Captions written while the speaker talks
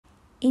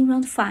In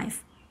round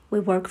 5, we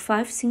work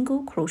 5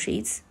 single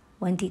crochets,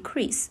 1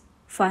 decrease,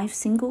 5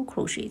 single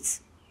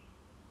crochets.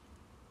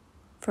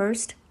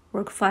 First,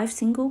 work 5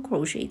 single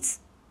crochets.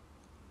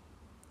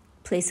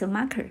 Place a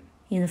marker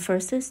in the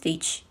first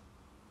stitch.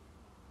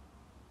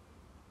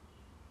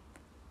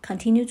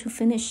 Continue to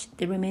finish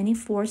the remaining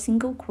 4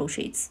 single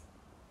crochets.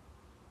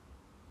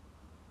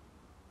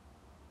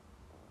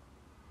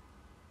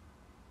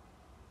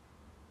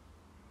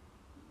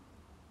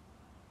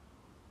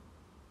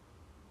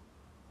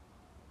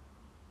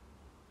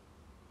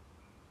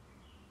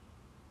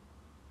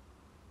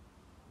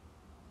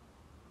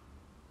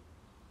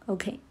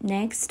 Okay,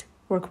 next,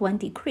 work 1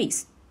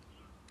 decrease.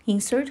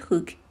 Insert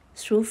hook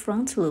through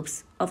front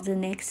loops of the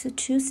next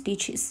 2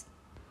 stitches.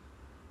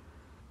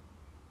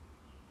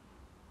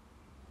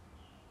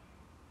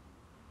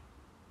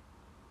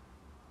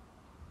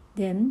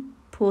 Then,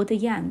 pull the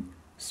yarn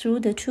through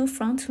the 2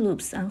 front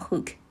loops and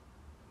hook.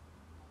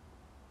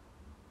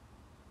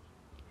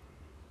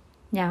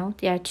 Now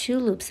there are 2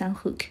 loops and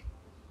hook.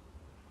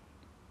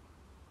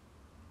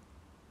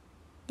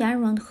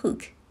 Yarn round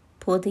hook.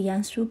 Pull the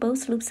yarn through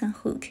both loops and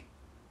hook.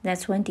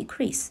 That's 1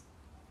 decrease.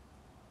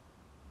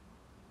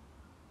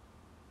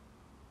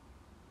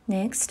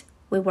 Next,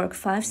 we work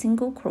 5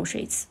 single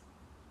crochets.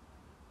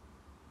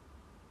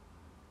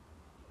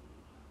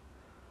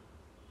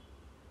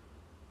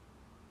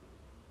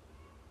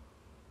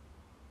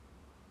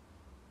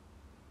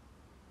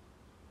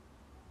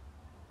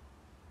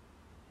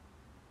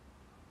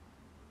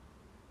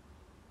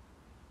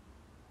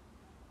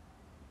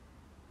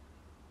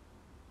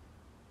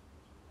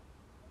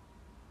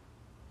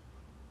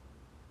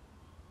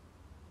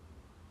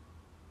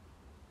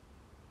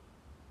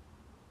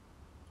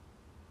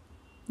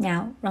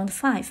 Now, round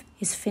 5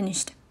 is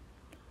finished.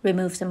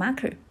 Remove the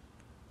marker.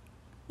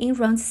 In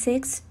round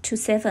 6 to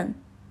 7,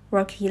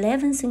 work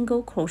 11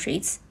 single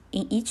crochets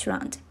in each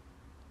round.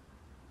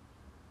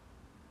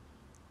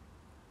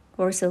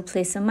 Also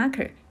place a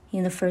marker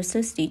in the first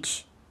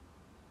stitch.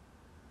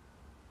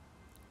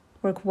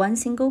 Work 1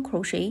 single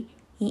crochet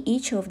in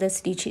each of the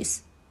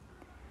stitches.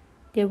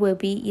 There will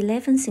be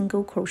 11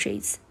 single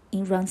crochets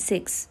in round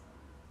 6.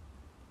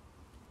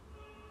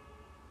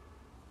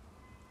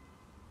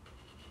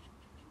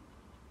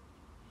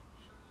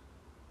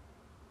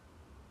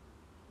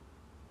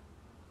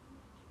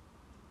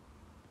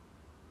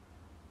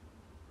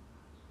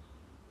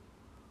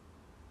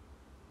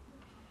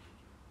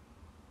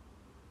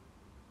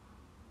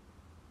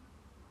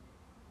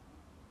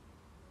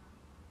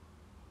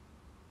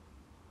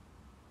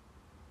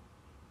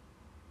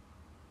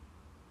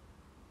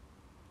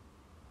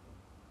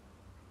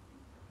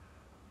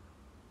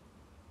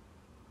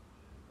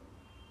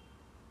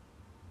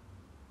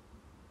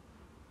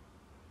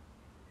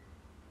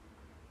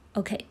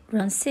 Okay,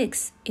 round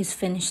 6 is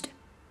finished.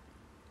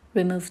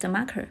 Remove the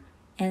marker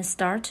and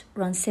start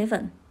round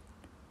 7.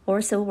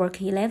 Also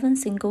work 11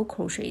 single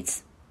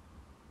crochets.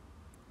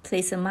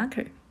 Place a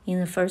marker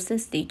in the first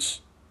stitch.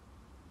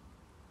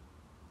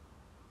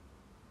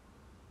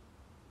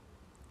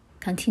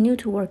 Continue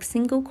to work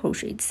single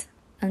crochets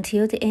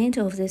until the end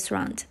of this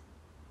round.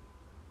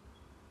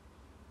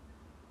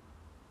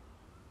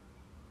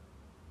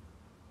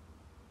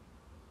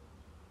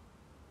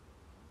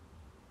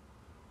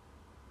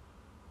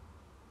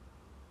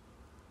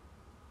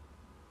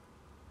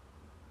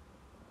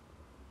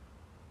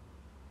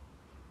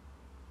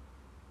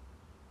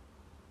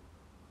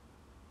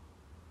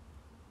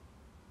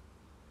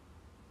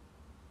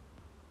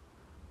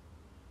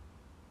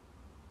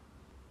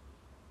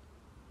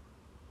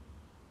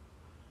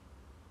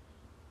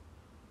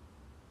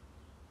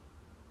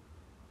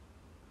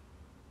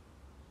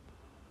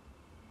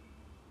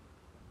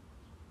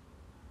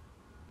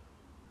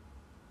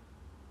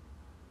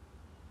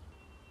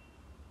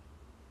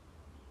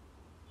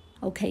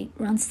 Okay,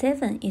 round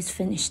 7 is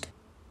finished.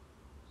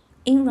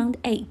 In round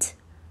 8,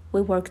 we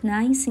work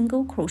 9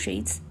 single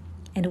crochets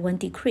and 1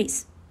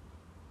 decrease.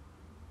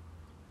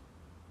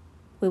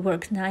 We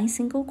work 9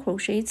 single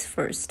crochets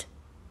first.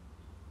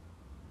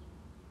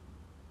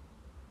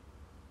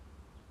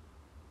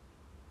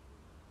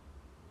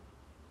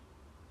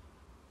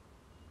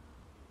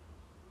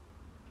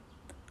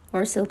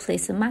 Also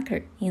place a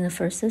marker in the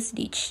first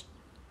stitch.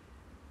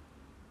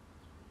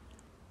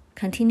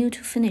 Continue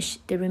to finish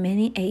the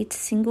remaining 8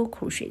 single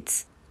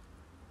crochets.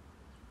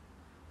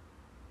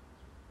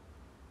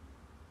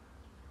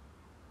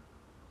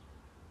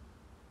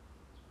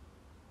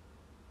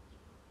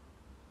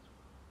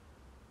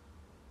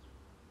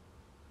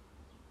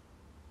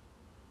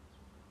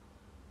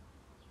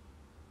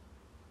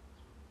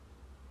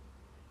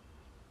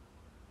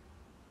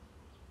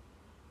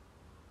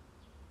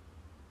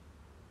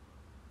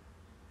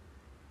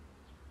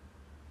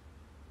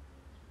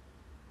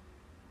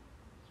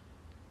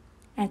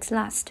 At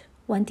last,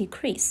 1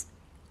 decrease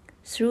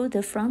through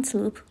the front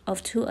loop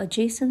of 2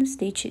 adjacent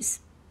stitches.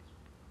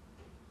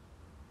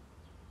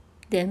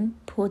 Then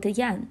pull the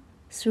yarn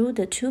through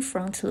the 2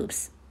 front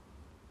loops.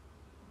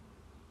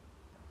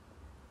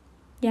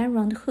 Yarn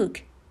round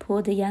hook,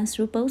 pull the yarn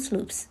through both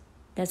loops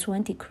That's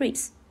one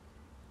decrease.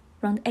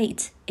 Round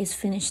 8 is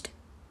finished.